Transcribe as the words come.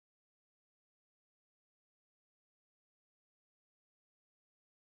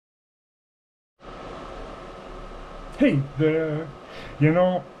Hey there. You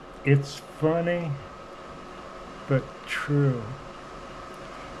know, it's funny but true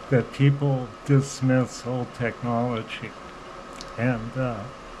that people dismiss old technology. And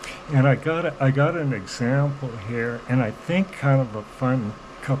I got an example here, and I think kind of a fun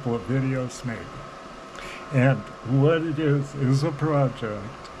couple of videos maybe. And what it is a project,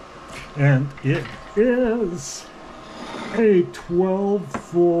 and it is a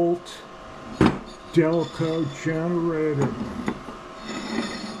 12-volt Delco generator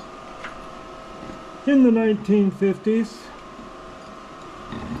in the 1950s.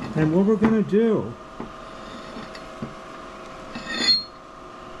 And what we're going to do,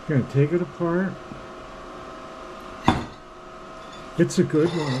 going to take it apart. It's a good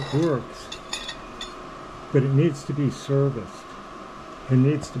one, it works, but it needs to be serviced. It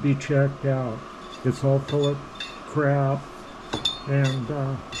needs to be checked out. It's all full of crap. And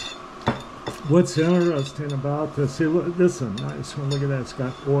what's interesting about this, see, look, this is a nice one. Look at that, it's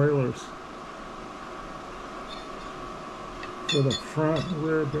got oilers for the front and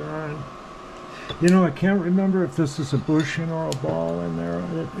rear bearing. You know, I can't remember if this is a bushing or a ball in there.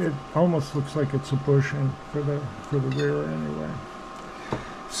 It almost looks like it's a bushing for the rear anyway.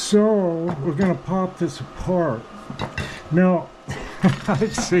 So we're going to pop this apart. Now,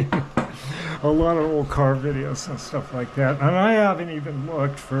 I've seen a lot of old car videos and stuff like that, and I haven't even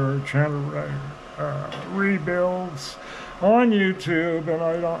looked for generator rebuilds on YouTube, and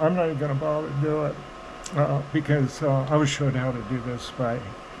I'm not even going to bother to do it because I was showed how to do this by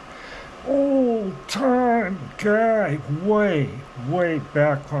old-time guy way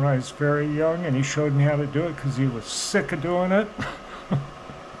back when I was very young, and he showed me how to do it because he was sick of doing it.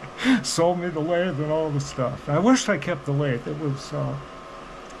 Sold me the lathe and all the stuff. I wish I kept the lathe. It was a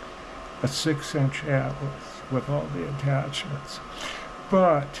 6-inch Atlas with all the attachments,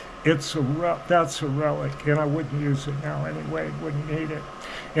 but that's a relic, and I wouldn't use it now anyway. Wouldn't need it.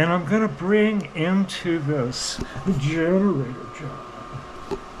 And I'm going to bring into this generator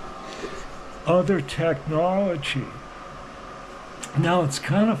job other technology. Now, it's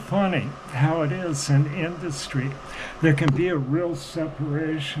kind of funny how it is in industry. There can be a real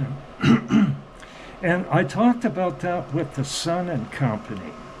separation. And I talked about that with the Sun and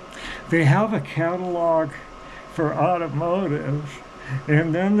Company. They have a catalog for automotive,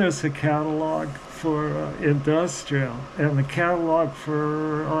 and then there's a catalog for industrial. And the catalog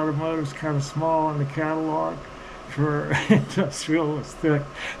for automotive is kind of small, and the catalog for industrial is thick.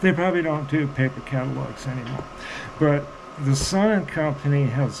 They probably don't do paper catalogs anymore. But the Sun and Company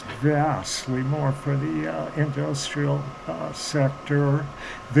has vastly more for the industrial sector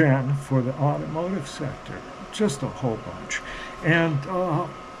than for the automotive sector. Just a whole bunch. And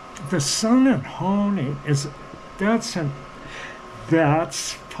the Sun and honing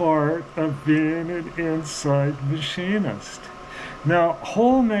that's part of being an inside machinist. Now,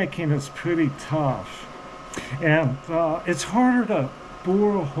 hole making is pretty tough, and it's harder to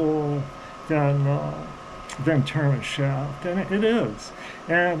bore a hole than turn a shaft, and it is.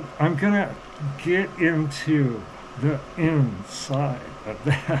 And I'm gonna get into the inside of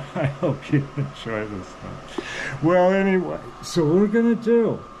that. I hope you enjoy this stuff. Well, anyway, so what we're gonna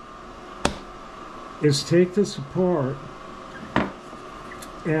do is take this apart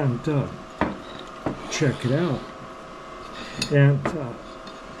and check it out, and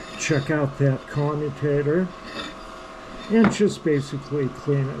check out that commutator, and just basically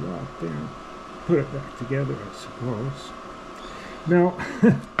clean it up and put it back together, I suppose. Now,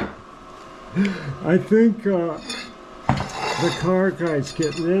 I think the car guys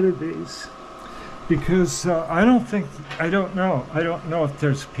get rid of these because I don't know if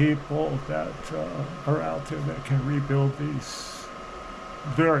there's people that are out there that can rebuild these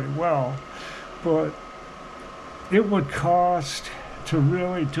very well, but it would cost to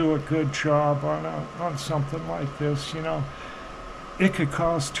really do a good job on something like this, you know. It could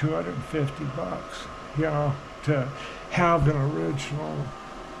cost $250, you know, to have an original.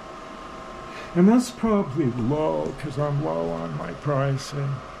 And that's probably low because I'm low on my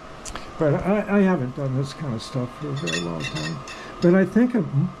pricing. But I haven't done this kind of stuff for a very long time. But I think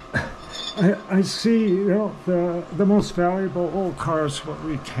I see, you know, the most valuable old cars will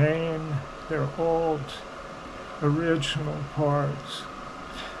retain their old original parts.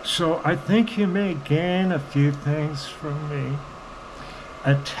 So I think you may gain a few things from me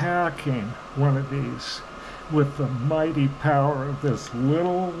attacking one of these with the mighty power of this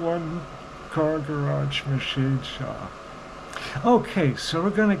little one-car garage machine shop. Okay, so we're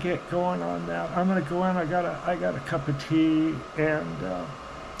gonna get going on that. I'm gonna go in. I got a cup of tea, and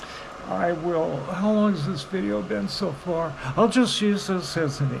I will, how long has this video been so far? I'll just use this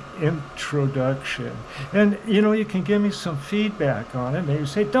as an introduction. And you know, you can give me some feedback on it. Maybe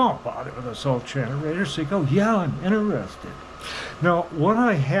say, don't bother with this old generator. So you go, yeah, I'm interested. Now, what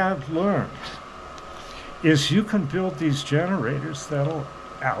I have learned is you can build these generators that'll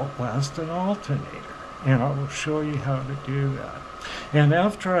outlast an alternator. And I will show you how to do that. And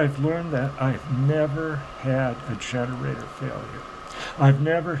after I've learned that, I've never had a generator failure. I've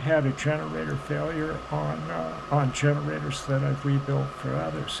never had a generator failure on generators that I've rebuilt for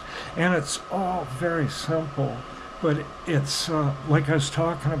others. And it's all very simple, but it's like I was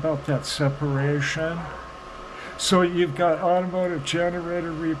talking about that separation. So you've got automotive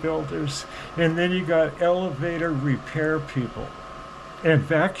generator rebuilders, and then you got elevator repair people and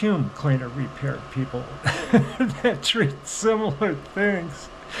vacuum cleaner repair people that treat similar things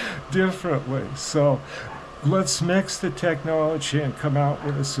differently. So let's mix the technology and come out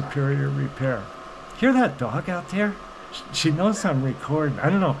with a superior repair. Hear that dog out there? She knows I'm recording. I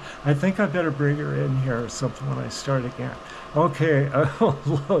don't know. I think I better bring her in here or something when I start again. Okay, I'll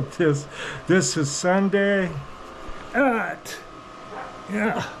load this. This is Sunday at,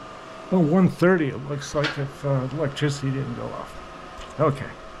 1:30 it looks like, if electricity didn't go off. Okay.